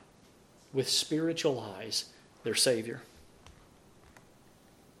see with spiritual eyes their Savior.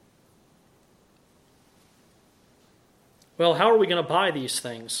 Well, how are we going to buy these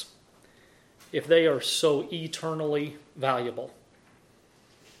things if they are so eternally valuable?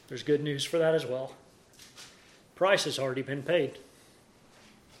 There's good news for that as well. Price has already been paid.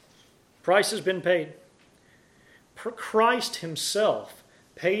 Price has been paid. Christ himself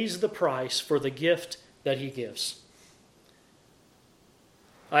pays the price for the gift that he gives.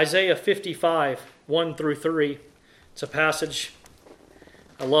 Isaiah 55, 1 through 3. It's a passage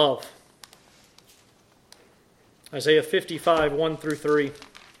I love. Isaiah 55, 1 through 3.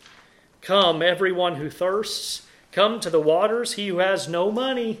 Come, everyone who thirsts, come to the waters, he who has no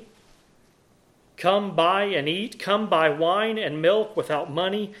money. Come buy and eat, come buy wine and milk without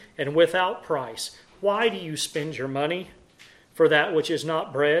money and without price. Why do you spend your money for that which is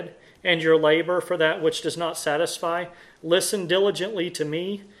not bread, and your labor for that which does not satisfy? Listen diligently to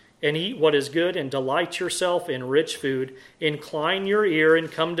me, and eat what is good, and delight yourself in rich food. Incline your ear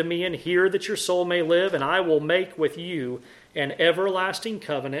and come to me, and hear that your soul may live, and I will make with you an everlasting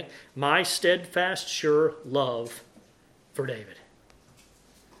covenant, my steadfast, sure love for David.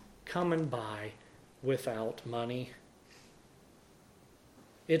 Come and buy without money.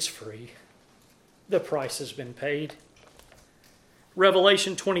 It's free. The price has been paid.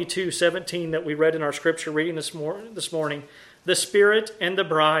 Revelation 22:17 that we read in our scripture reading this morning. The Spirit and the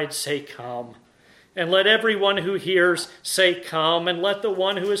bride say, come. And let everyone who hears say, come. And let the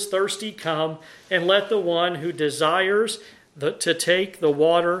one who is thirsty come. And let the one who desires to take the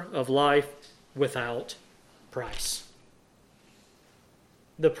water of life without price.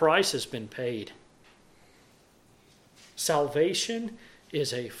 The price has been paid. Salvation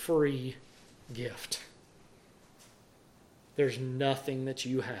is a free gift. There's nothing that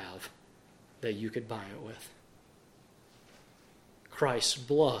you have that you could buy it with. Christ's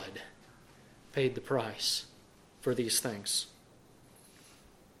blood paid the price for these things.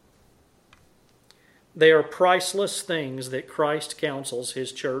 They are priceless things that Christ counsels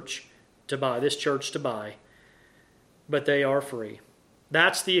his church to buy, this church to buy, but they are free.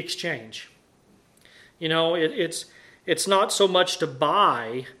 That's the exchange. You know, it's not so much to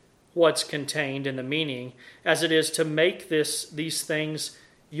buy what's contained in the meaning as it is to make these things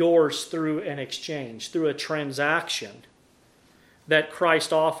yours through an exchange, through a transaction. that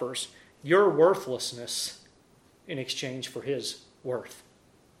Christ offers, your worthlessness in exchange for his worth.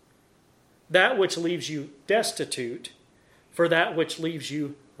 That which leaves you destitute for that which leaves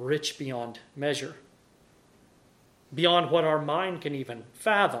you rich beyond measure, beyond what our mind can even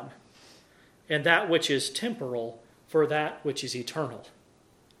fathom, and that which is temporal for that which is eternal.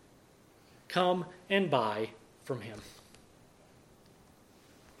 Come and buy from him.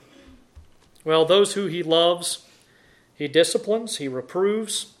 Well, those who he loves, he disciplines, he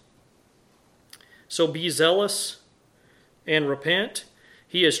reproves. So be zealous and repent.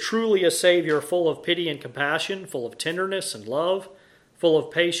 He is truly a Savior full of pity and compassion, full of tenderness and love, full of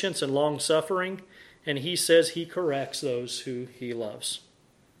patience and long-suffering, and he says he corrects those who he loves.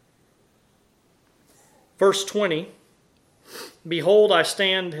 Verse 20, Behold, I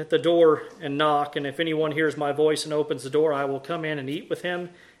stand at the door and knock, and if anyone hears my voice and opens the door, I will come in and eat with him,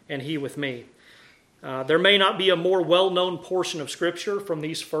 and he with me. There may not be a more well-known portion of Scripture from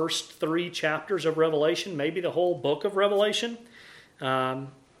these first 3 chapters of Revelation, maybe the whole book of Revelation. I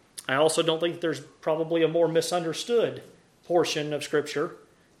also don't think there's probably a more misunderstood portion of Scripture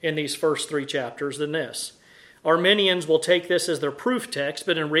in these first 3 chapters than this. Arminians will take this as their proof text,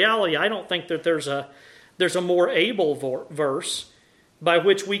 but in reality, I don't think that there's a more able verse by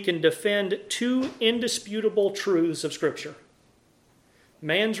which we can defend 2 indisputable truths of Scripture: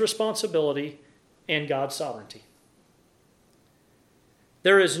 man's responsibility and God's sovereignty.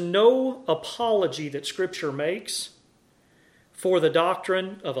 There is no apology that Scripture makes for the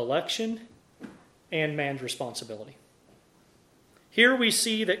doctrine of election and man's responsibility. Here we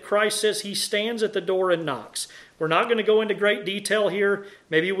see that Christ says he stands at the door and knocks. We're not going to go into great detail here.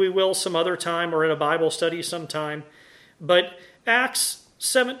 Maybe we will some other time or in a Bible study sometime. But Acts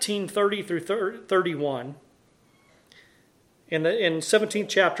 17:30 through 31, in 17th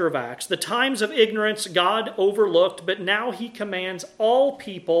chapter of Acts, the times of ignorance God overlooked, but now he commands all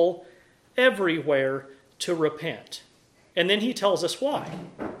people everywhere to repent. And then he tells us why.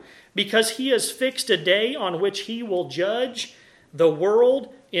 Because he has fixed a day on which he will judge the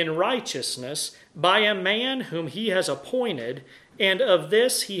world in righteousness by a man whom he has appointed, and of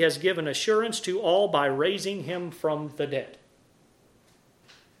this he has given assurance to all by raising him from the dead.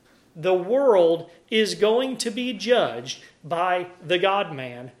 The world is going to be judged by the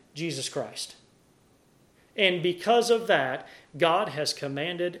God-man, Jesus Christ. And because of that, God has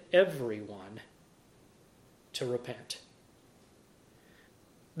commanded everyone to repent.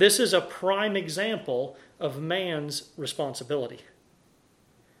 This is a prime example of man's responsibility.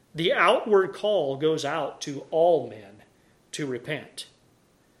 The outward call goes out to all men to repent.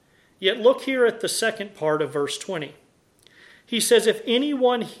 Yet look here at the second part of verse 20. He says, if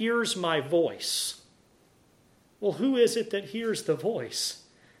anyone hears my voice. Well, who is it that hears the voice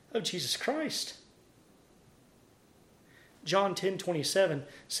of Jesus Christ? John 10:27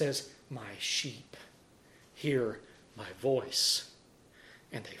 says, my sheep hear my voice,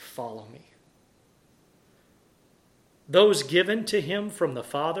 and they follow me. Those given to him from the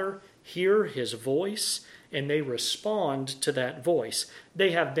Father hear his voice, and they respond to that voice.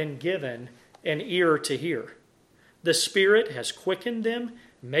 They have been given an ear to hear. The Spirit has quickened them,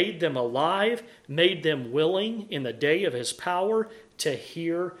 made them alive, made them willing in the day of his power to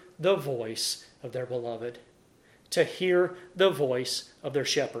hear the voice of their beloved, to hear the voice of their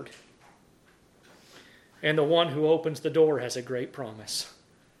shepherd. And the one who opens the door has a great promise.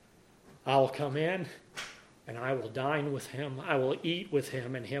 I'll come in and I will dine with him. I will eat with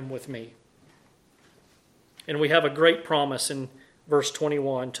him and him with me. And we have a great promise in verse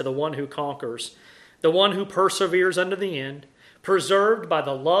 21, to the one who conquers, the one who perseveres unto the end, preserved by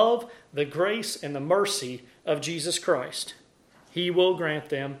the love, the grace, and the mercy of Jesus Christ. He will grant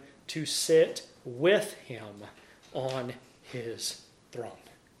them to sit with him on his throne.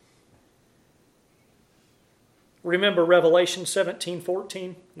 Remember Revelation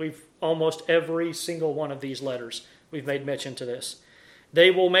 17:14? We've almost every single one of these letters, we've made mention to this.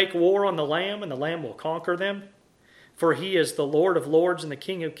 They will make war on the Lamb, and the Lamb will conquer them. For he is the Lord of lords and the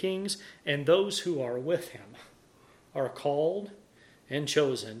King of kings, and those who are with him are called and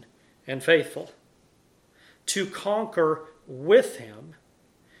chosen and faithful. To conquer with him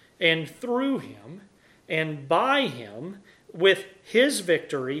and through him and by him with his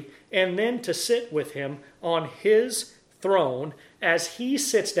victory, and then to sit with him on his throne as he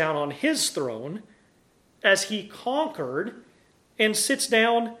sits down on his throne, as he conquered and sits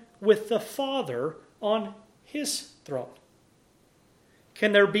down with the Father on his throne.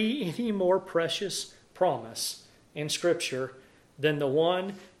 Can there be any more precious promise in Scripture than the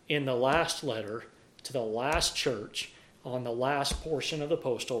one in the last letter to the last church on the last portion of the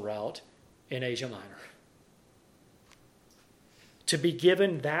postal route in Asia Minor? to be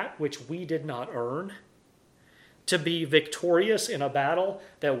given that which we did not earn, to be victorious in a battle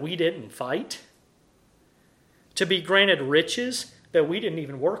that we didn't fight, to be granted riches that we didn't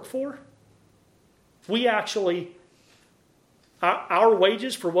even work for. We actually, our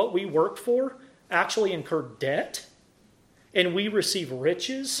wages for what we worked for actually incurred debt, and we receive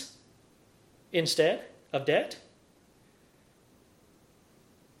riches instead of debt.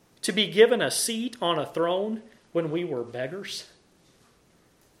 To be given a seat on a throne when we were beggars.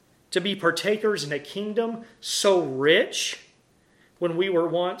 To be partakers in a kingdom so rich when we were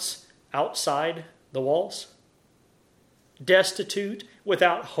once outside the walls. Destitute,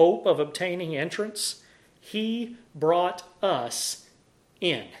 without hope of obtaining entrance. He brought us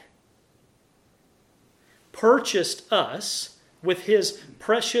in. Purchased us with his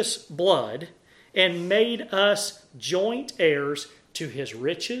precious blood and made us joint heirs to his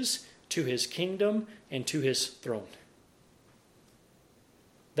riches, to his kingdom, and to his throne.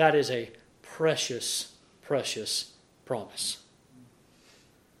 That is a precious, precious promise.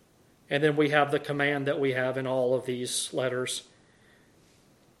 And then we have the command that we have in all of these letters.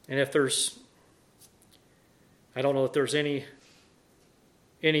 And if there's, I don't know if there's any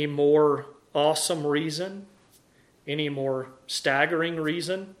more awesome reason, any more staggering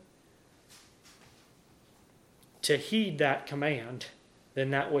reason to heed that command than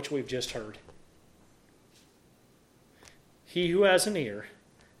that which we've just heard. He who has an ear,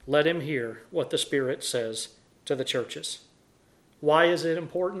 let him hear what the Spirit says to the churches. Why is it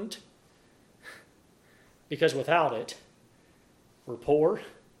important? Because without it, we're poor,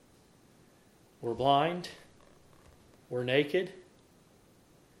 we're blind, we're naked,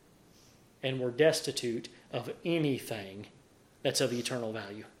 and we're destitute of anything that's of eternal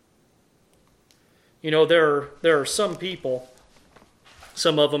value. You know, there are some people,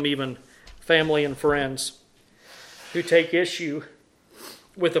 some of them even family and friends, who take issue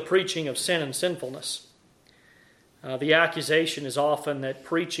with the preaching of sin and sinfulness. The accusation is often that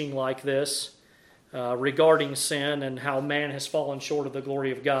preaching like this regarding sin and how man has fallen short of the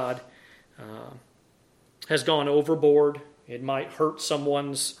glory of God has gone overboard. It might hurt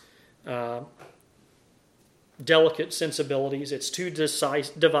someone's delicate sensibilities. It's too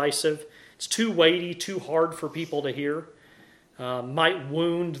divisive. It's too weighty, too hard for people to hear. Might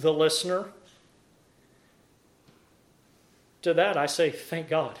wound the listener. To that I say, thank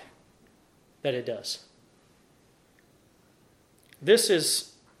God that it does. This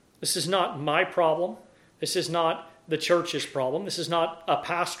is not my problem. This is not the church's problem. This is not a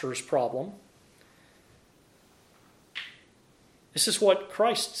pastor's problem. This is what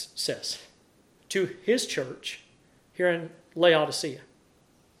Christ says to his church here in Laodicea.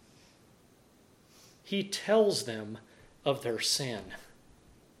 He tells them of their sin.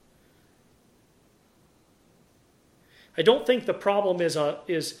 I don't think the problem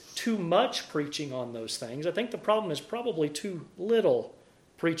is too much preaching on those things. I think the problem is probably too little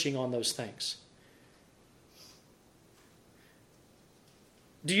preaching on those things.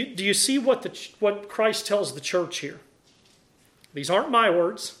 Do you see what Christ tells the church here? These aren't my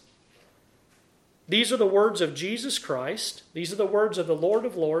words. These are the words of Jesus Christ. These are the words of the Lord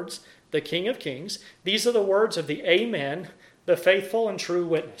of Lords, the King of Kings. These are the words of the Amen, the faithful and true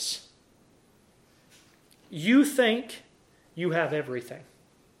witness. You think you have everything.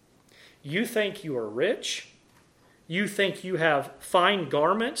 You think you are rich. You think you have fine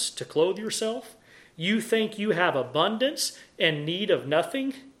garments to clothe yourself. You think you have abundance and need of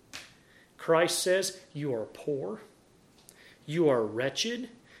nothing. Christ says you are poor. You are wretched.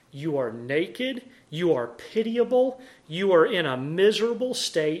 You are naked. You are pitiable. You are in a miserable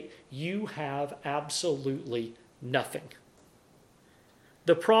state. You have absolutely nothing.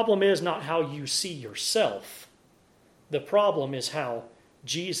 The problem is not how you see yourself. The problem is how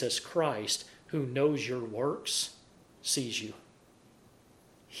Jesus Christ, who knows your works, sees you.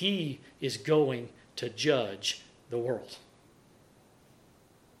 He is going to judge the world.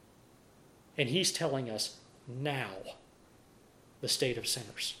 And he's telling us now the state of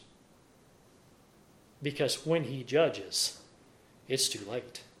sinners. Because when he judges, it's too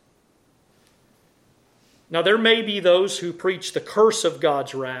late. Now, there may be those who preach the curse of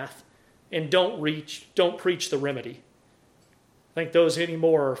God's wrath and don't preach the remedy. I think those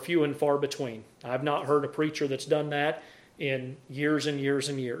anymore are few and far between. I've not heard a preacher that's done that in years and years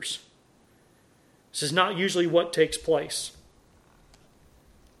and years. This is not usually what takes place.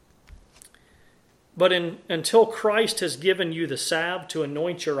 But until Christ has given you the salve to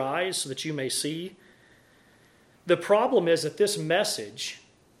anoint your eyes so that you may see, the problem is that this message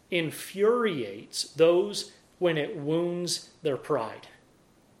infuriates those when it wounds their pride.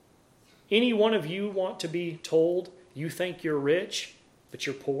 Any one of you want to be told You think you're rich, but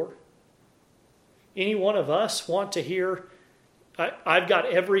you're poor? Any one of us want to hear, I've got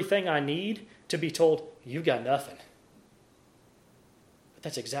everything I need, to be told, you've got nothing? But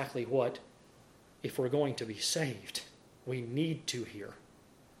that's exactly what, if we're going to be saved, we need to hear.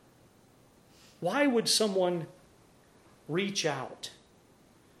 Why would someone reach out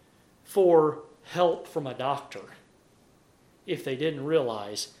for help from a doctor if they didn't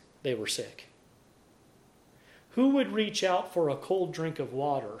realize they were sick? Who would reach out for a cold drink of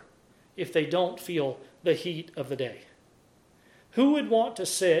water if they don't feel the heat of the day? Who would want to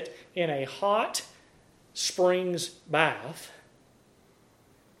sit in a hot springs bath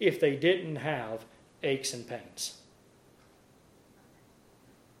if they didn't have aches and pains?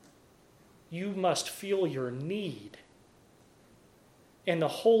 You must feel your need. And the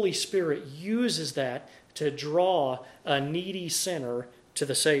Holy Spirit uses that to draw a needy sinner to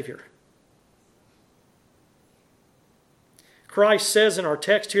the Savior. Christ says in our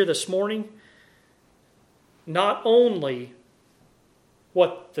text here this morning, not only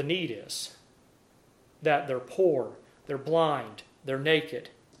what the need is, that they're poor, they're blind, they're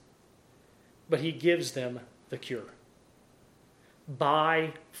naked, but he gives them the cure.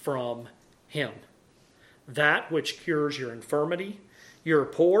 Buy from him that which cures your infirmity. You're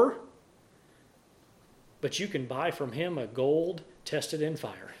poor, but you can buy from him a gold tested in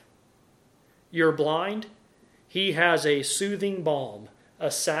fire. You're blind, he has a soothing balm,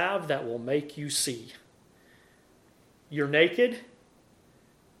 a salve that will make you see. You're naked,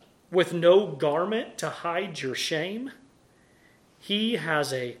 with no garment to hide your shame. He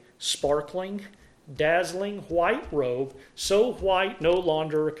has a sparkling, dazzling white robe, so white no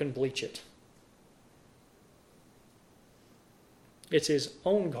launder can bleach it. It's his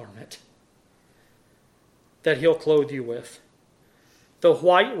own garment that he'll clothe you with. The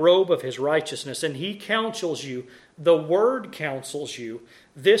white robe of his righteousness. And he counsels you. The word counsels you.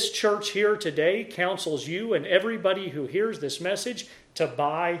 This church here today counsels you and everybody who hears this message to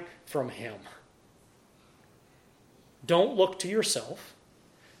buy from him. Don't look to yourself.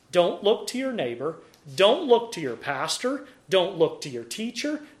 Don't look to your neighbor. Don't look to your pastor. Don't look to your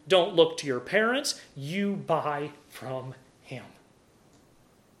teacher. Don't look to your parents. You buy from him.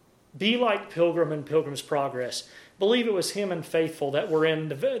 Be like Pilgrim in Pilgrim's Progress. Believe it was him and Faithful that were in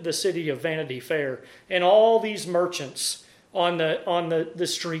the city of Vanity Fair. And all these merchants on the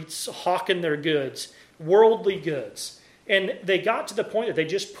streets hawking their goods, worldly goods. And they got to the point that they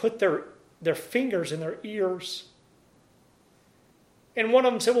just put their fingers in their ears. And one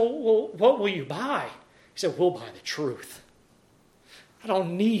of them said, well, what will you buy? He said, we'll buy the truth. I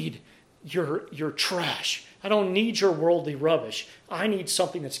don't need your trash. I don't need your worldly rubbish. I need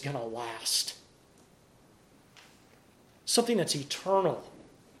something that's going to last. Something that's eternal.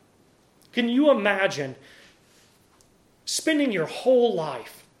 Can you imagine spending your whole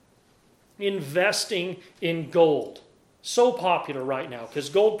life investing in gold? So popular right now because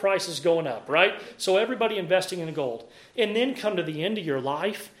gold price is going up, right? So everybody investing in gold. And then come to the end of your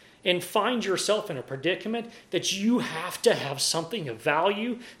life and find yourself in a predicament that you have to have something of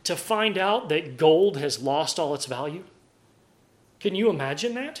value to find out that gold has lost all its value? Can you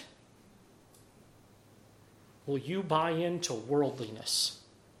imagine that? Will you buy into worldliness?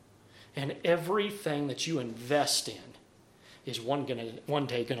 And everything that you invest in is one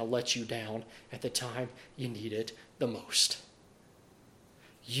day going to let you down at the time you need it the most.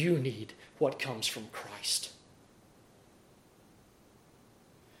 You need what comes from Christ.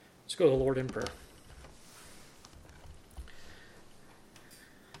 Let's go to the Lord in prayer.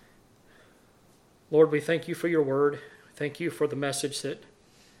 Lord, we thank you for your word. Thank you for the message that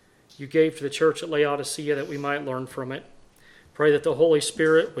you gave to the church at Laodicea that we might learn from it. Pray that the Holy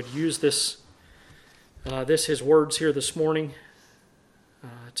Spirit would use his words here this morning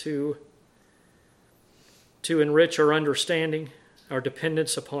to enrich our understanding, our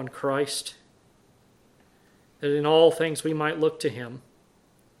dependence upon Christ. That in all things we might look to him.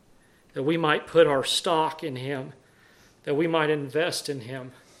 That we might put our stock in him. That we might invest in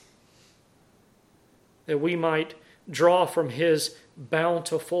him. That we might draw from his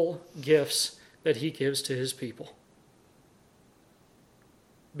bountiful gifts that he gives to his people.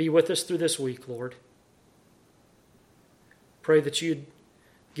 Be with us through this week, Lord. Pray that you'd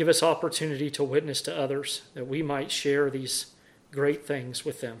give us opportunity to witness to others, that we might share these great things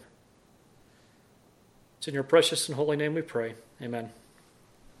with them. It's in your precious and holy name we pray. Amen.